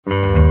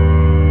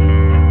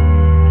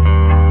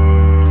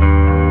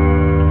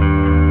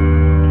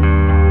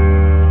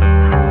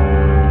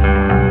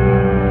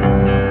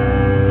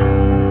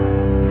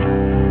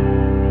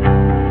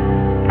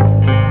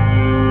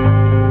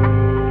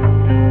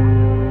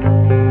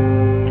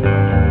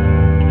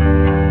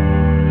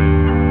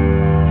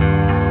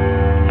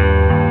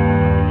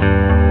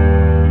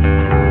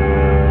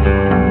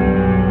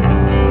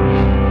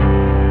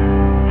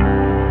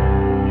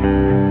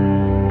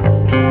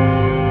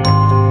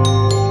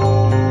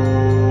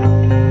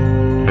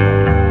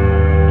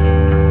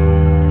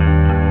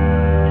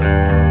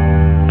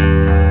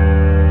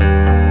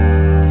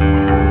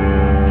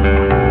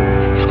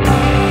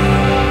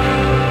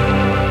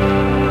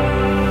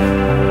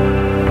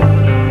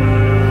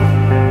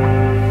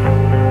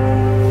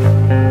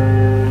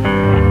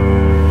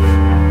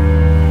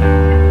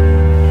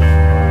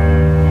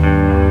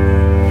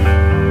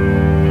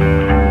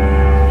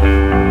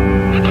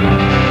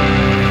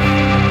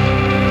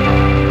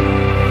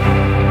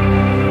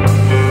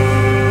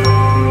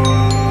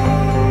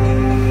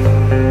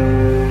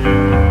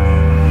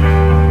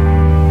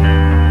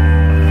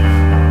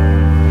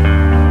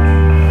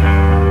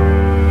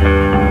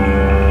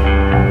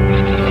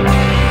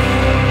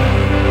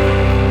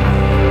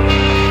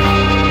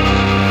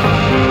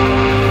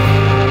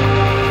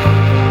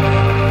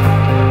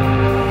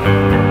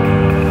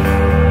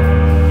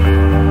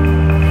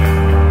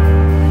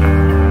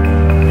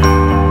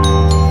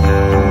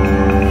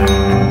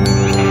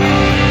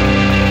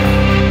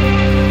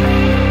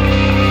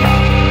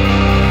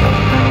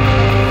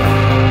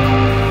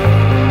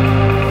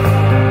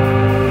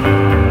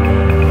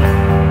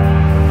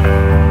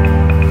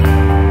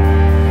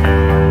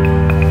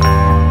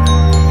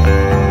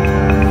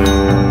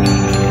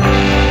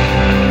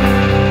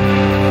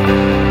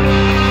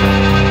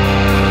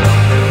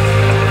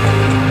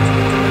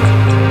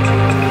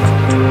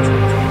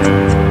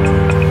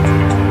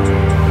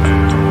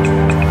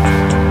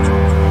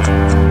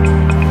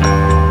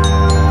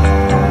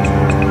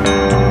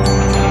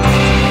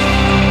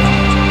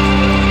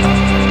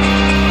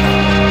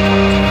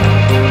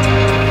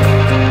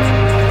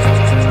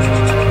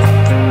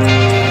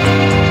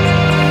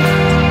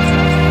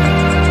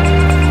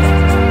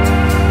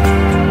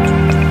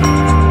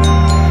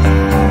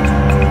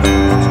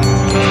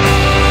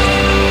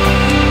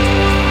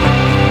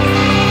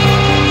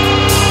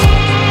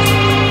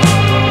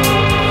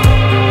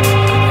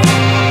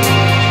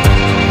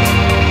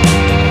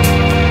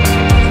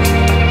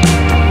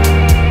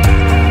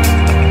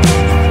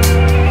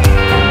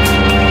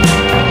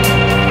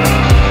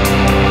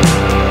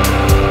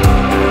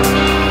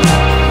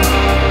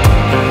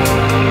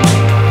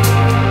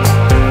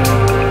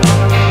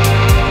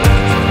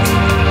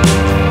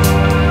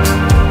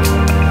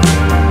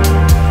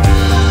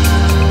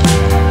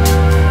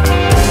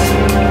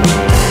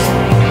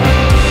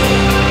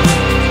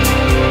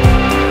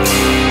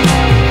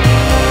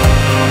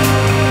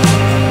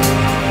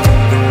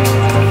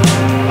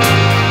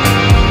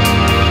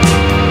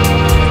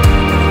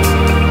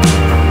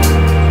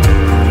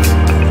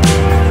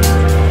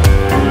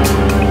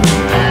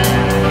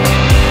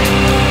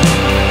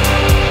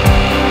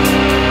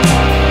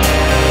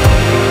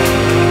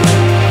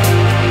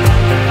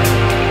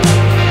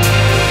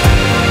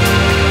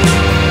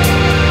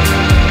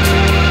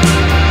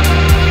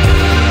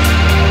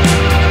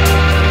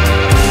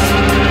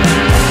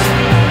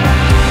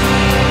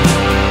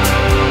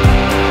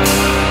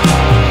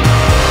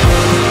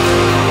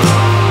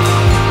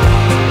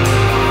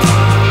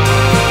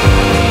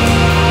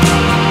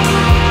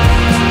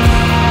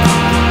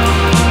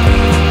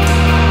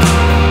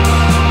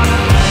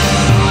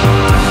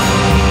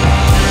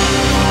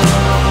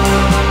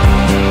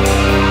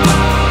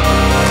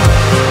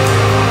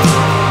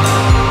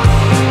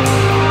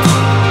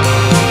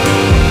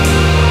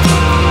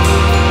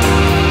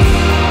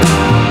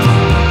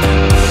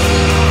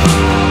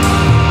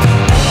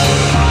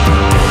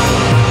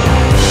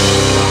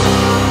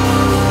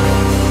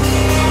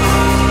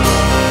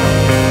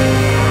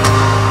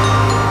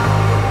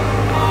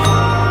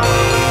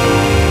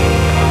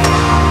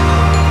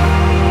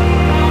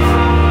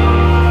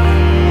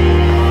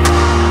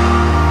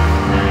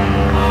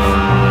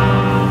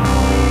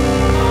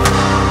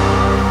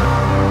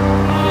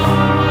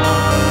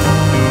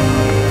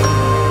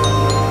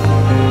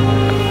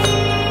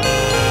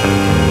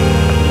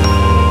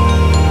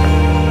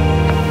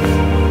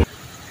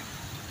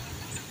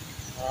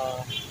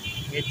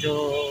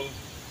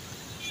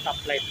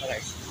light na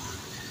guys.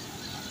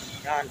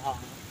 Yan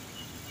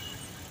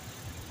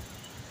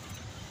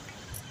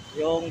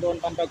yung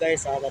doon banda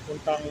guys,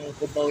 papuntang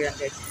Cubao yan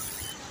guys.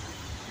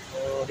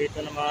 So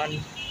dito naman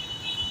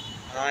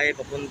ay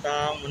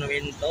papuntang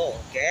Monumento.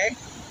 Okay,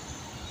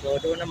 so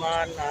doon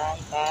naman ang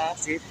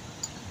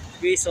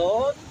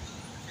Quezon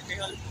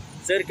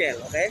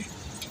Circle. Okay,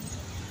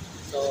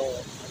 so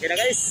okay na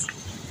guys,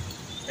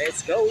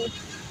 let's go.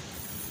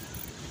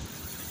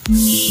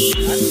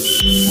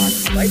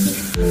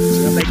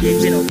 Bye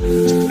Kevin.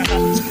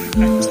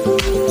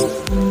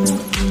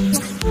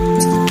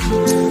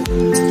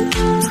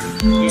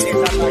 Ini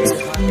tayo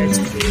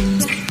guys.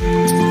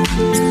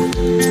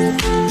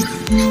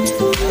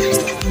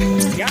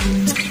 Ya.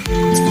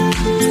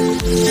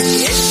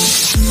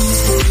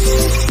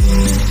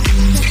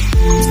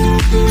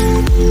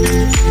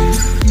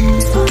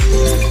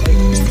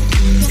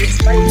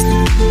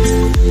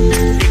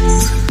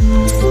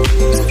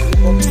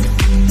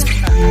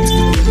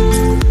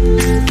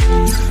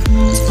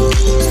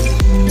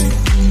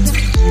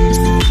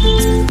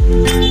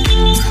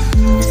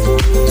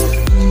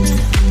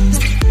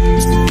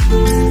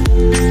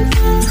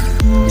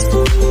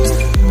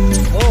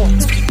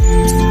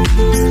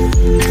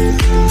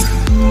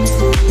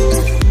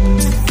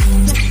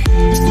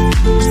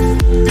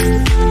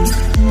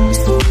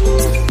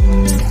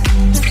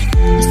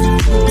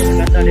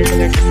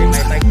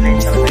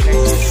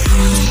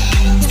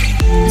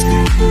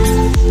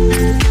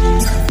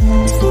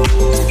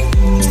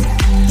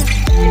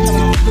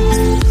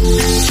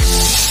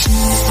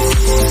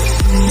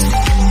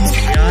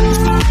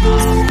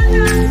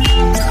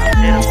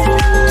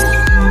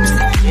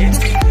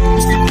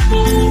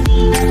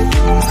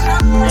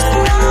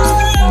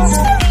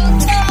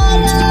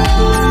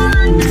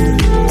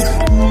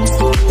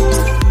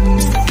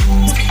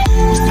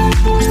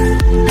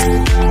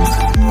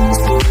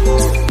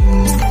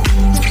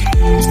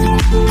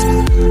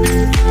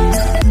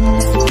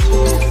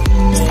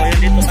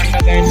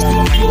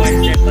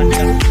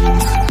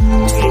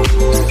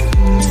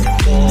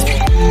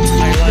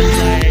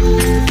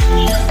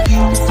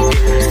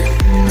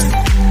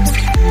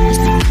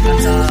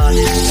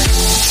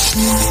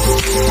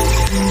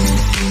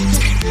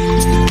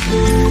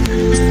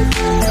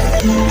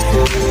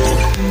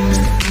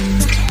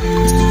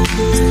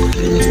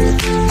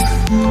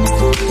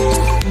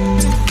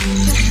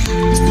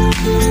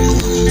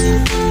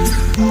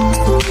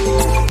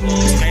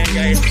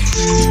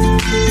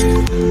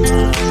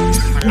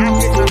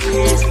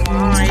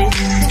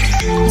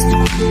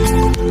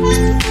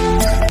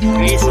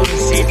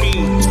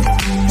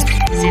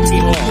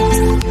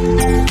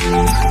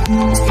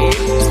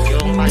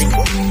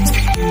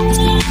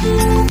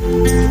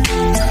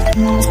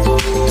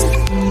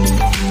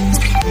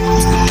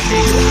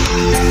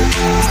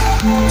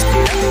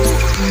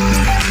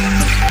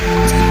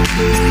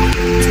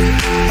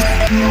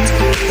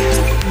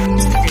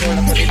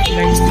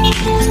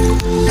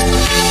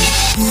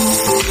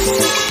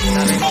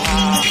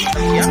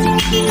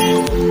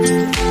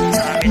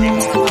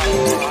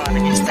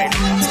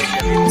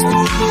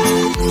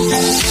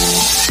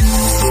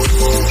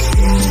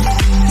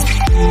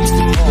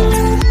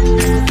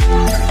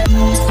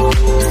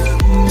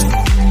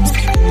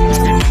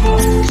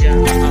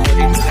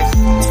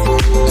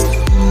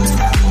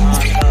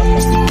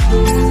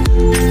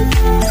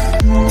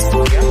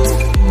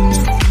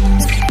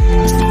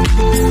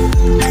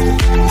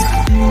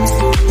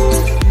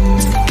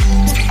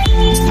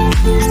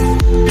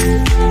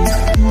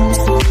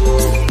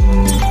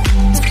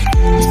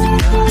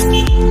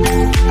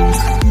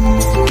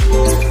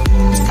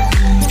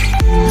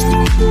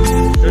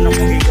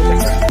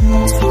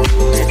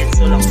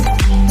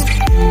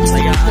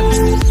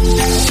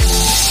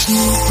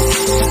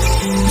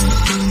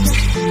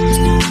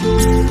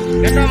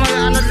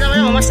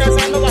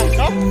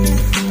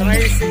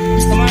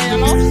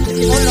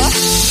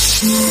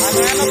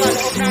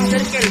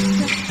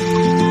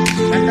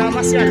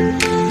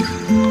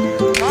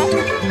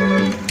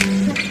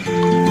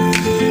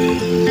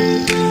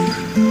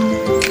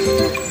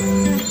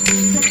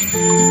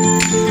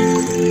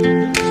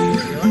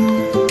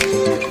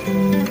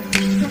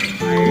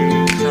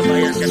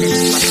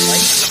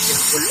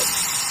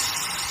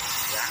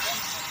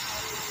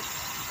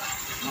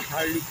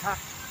 Mahalika.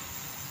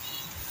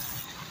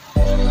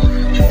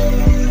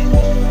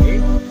 Okay.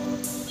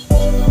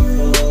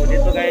 So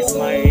dito guys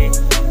may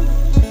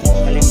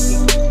palengke.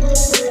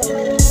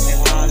 May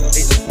mga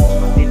dito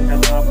matinda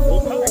mga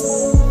butas.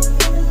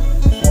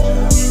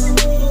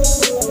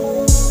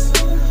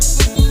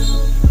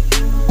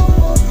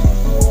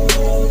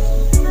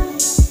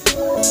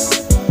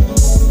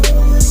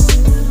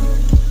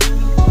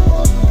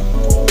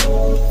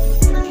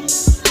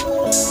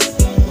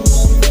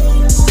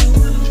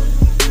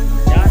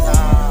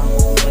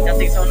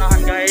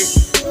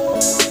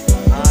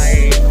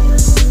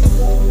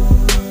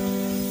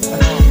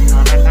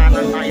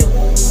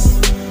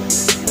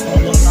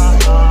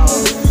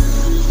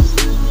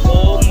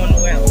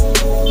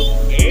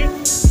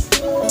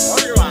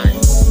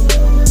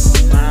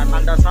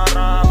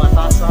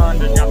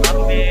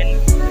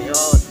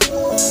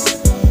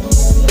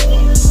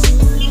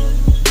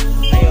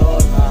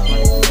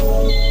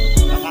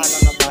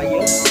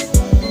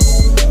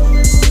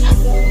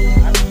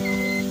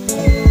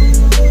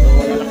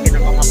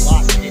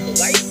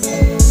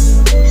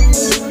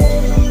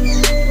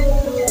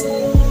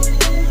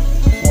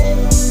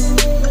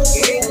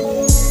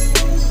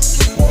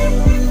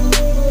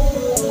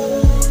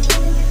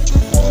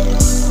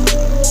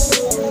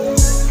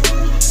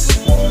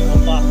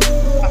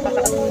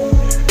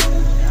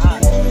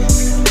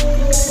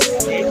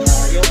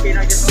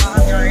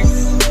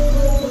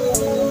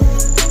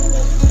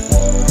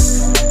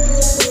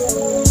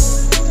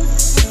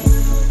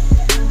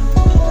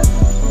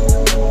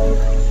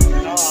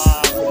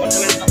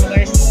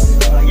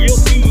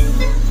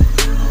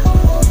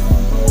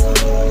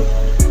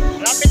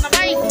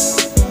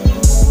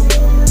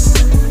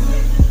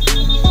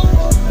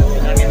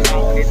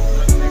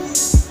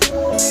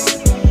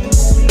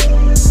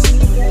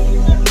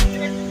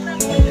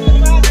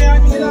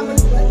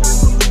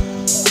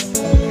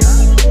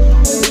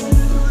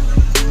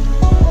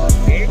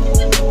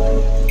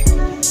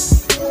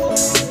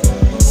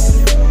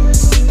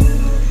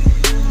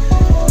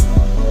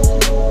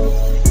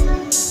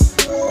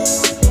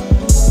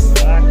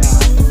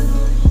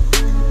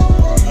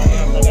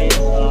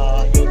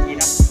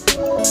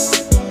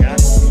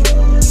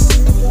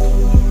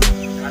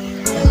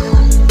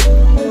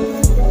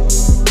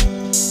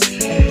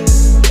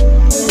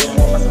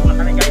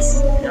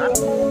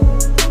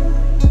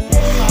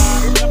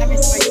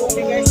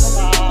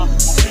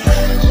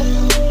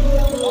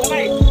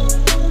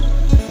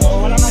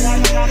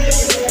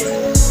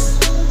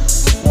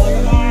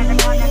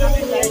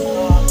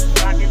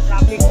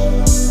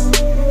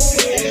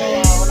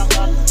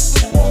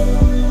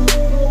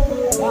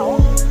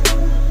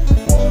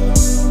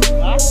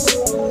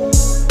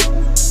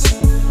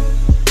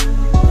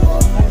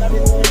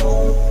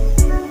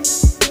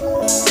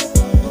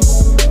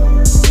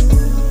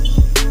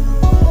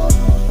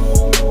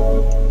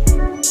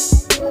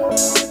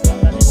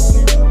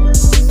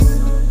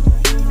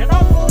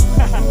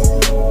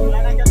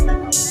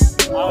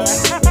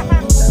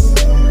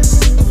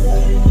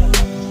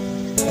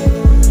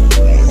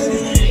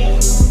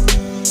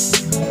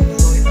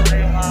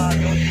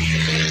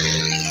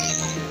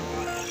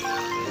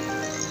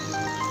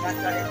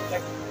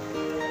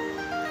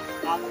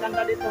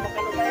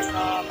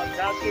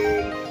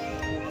 jogging,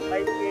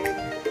 biking.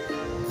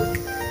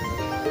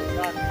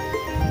 Yan.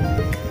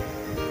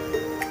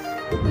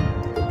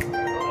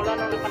 So, mula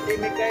nung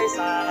nakatimig guys,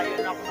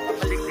 ngayon ako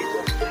nakabalik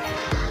dito.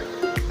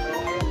 So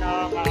ngayon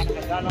na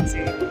makakagalang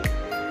si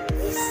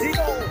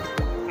Rosino.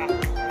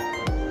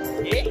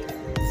 Okay?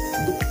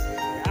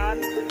 Yan.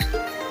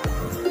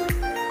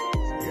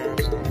 So,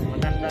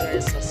 maganda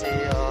guys kasi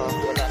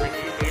wala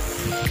nag-iinit.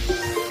 So,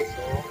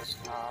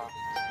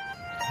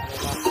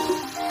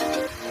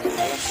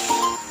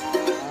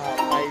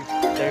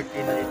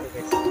 5:30 na dito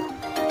guys.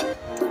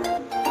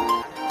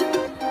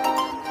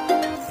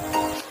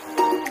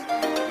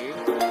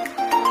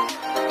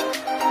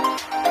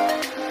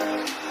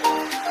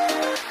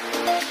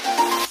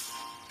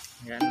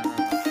 Yan na.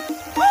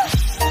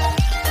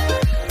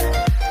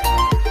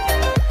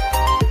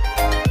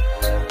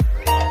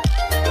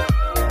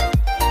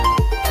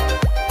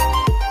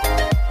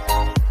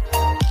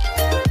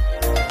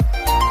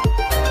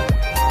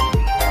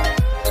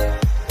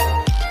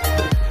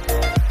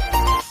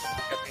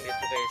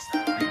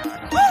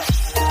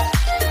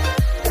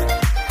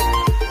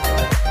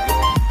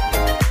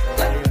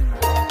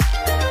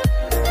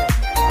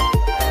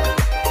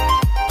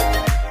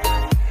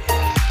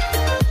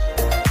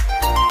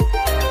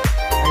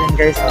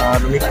 Guys,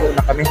 lumiko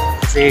na kami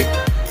kasi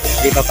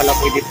hindi pa pala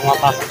pwede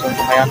pumapasok doon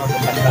sa kaya doon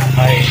banda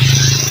kay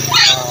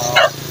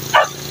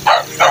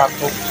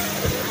Sato.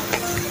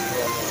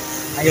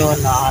 Ngayon,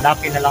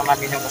 hanapin na lang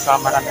namin yung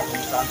kasama namin kung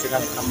saan sila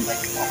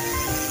nagtambike.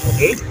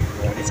 Okay,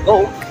 so let's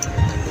go.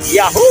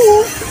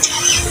 Yahoo!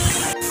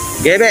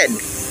 Geben!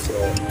 So,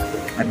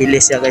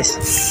 mabilis siya guys.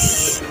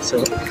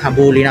 So,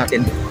 habuli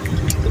natin.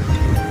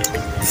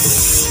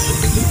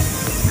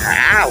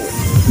 Wow!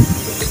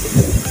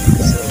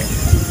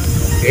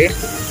 Okay.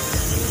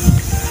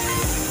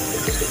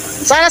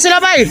 Sana sila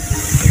bay?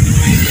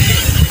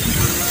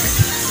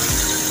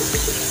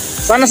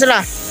 Sana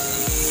sila?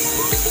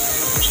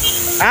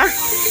 Ha?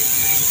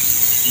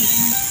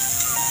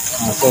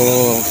 So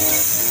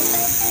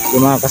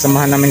yung mga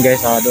kasamahan namin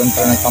guys, doon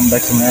tayo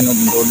nagtambike sa mga doon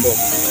dulo.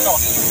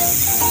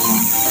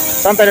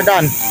 Saan tayo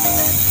daan?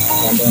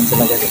 Doon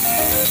sila guys.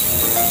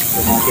 So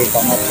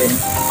makikita natin.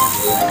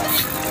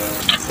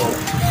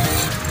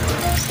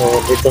 So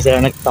dito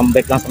sila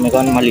nagtambike lang sa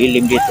mga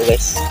malilim dito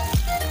guys.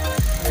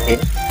 Okay.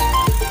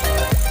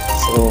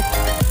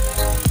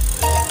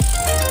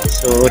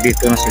 So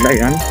dito na sila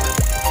yan.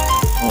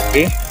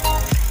 Okay.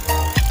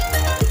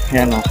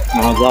 Yan o,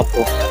 mga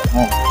gwapo.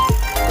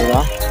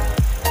 Diba?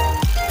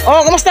 Oh,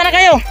 kumusta na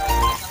kayo?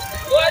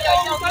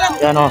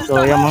 Yan o,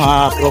 so yung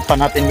mga tropa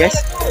natin guys.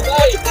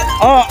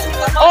 Oh,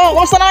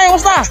 kumusta na kayo?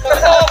 Kumusta?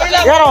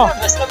 Yan o.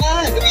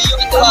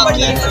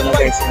 Yan sila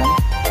guys.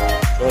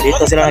 So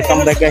dito sila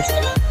nagtambike guys.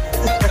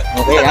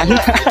 Okay, yan.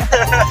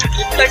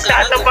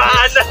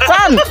 Nagtatamaan na.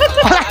 Saan?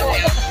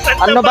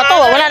 Ano ba to?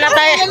 Wala na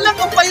tayo.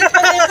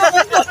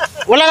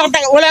 Wala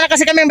na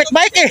kasi kami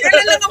bike eh.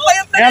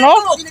 Ayan o.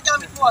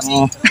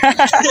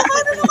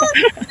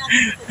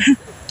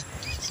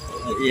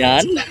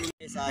 Yan.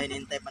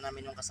 Hinintay pa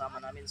namin yung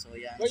kasama namin. So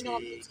yan,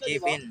 si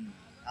Kevin.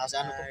 Si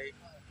ano po?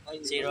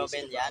 Si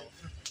Robin, yan.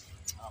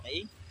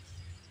 Okay.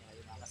 So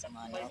yung mga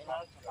kasama namin.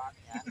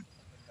 Yan.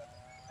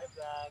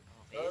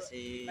 Okay,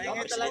 si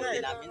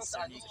presidente namin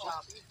sa si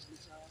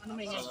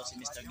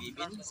Mr.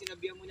 Gibin.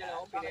 Sinabihan mo niya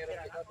lang ako, pinero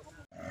kita.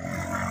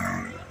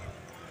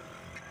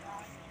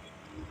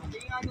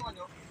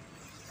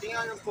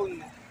 Tingnan ng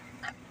phone mo.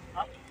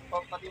 Ha?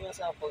 Patingin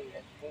sa phone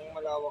mo. Kung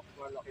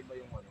malaki ba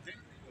yung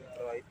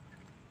right?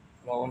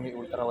 Kung may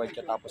ultra wide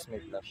ka tapos may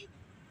flash.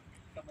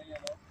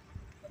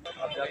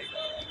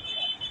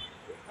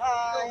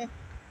 Hi!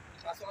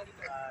 Pasok ka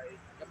dito.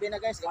 Gabi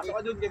na guys. Pasok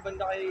ka doon, kay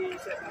banda kay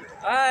Sir.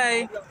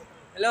 Hi!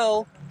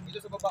 Hello! Dito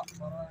sa baba.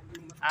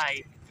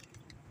 Hi!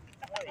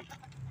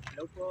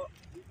 Hello po.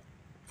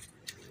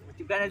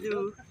 What you gonna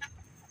do?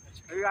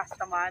 Are you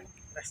Rastaman?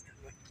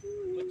 Rastaman.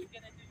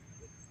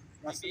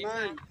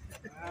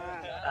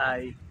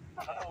 Hi!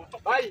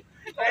 Ay!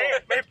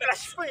 May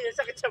flash po eh.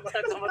 Sakit sa mata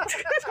naman.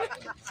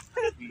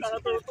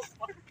 Nakatutok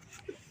pa.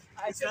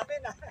 Ay, sabi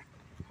na.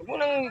 Huwag mo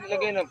nang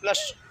lagay ng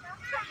flash.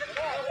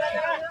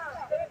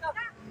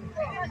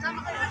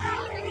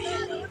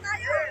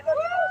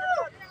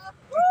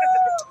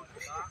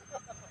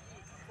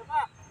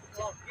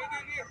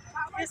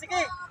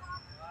 Sige.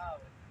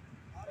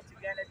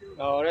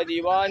 Oh, ready?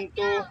 1,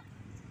 2.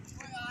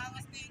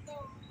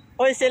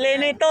 Hoy, si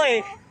Lenny ito eh.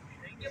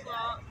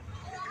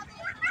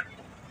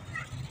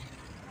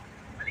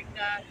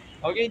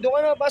 Okay, doon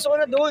ka na. Pasok ka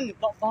na doon.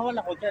 Bawal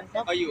ako dyan.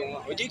 Ayun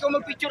nga. Hindi ka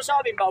mag-picture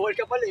sa amin. Bawal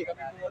ka pala eh.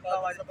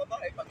 Bawal sa baba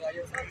eh.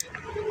 Pag-ayaw sa amin.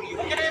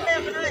 Huwag ka na yun.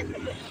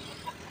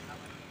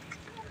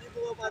 Hindi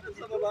pumapatong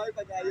sa baba eh.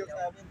 Pag-ayaw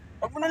sa amin.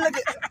 Huwag mo na lagi.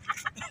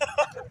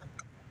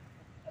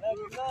 Alam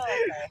mo na.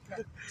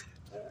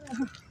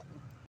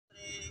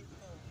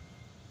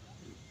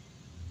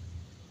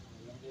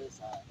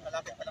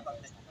 Malapit pa na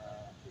kami.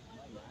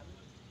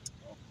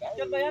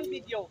 Picture ba yan?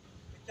 Video?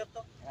 Picture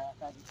to.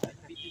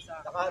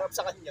 Nakaharap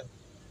sa kanya.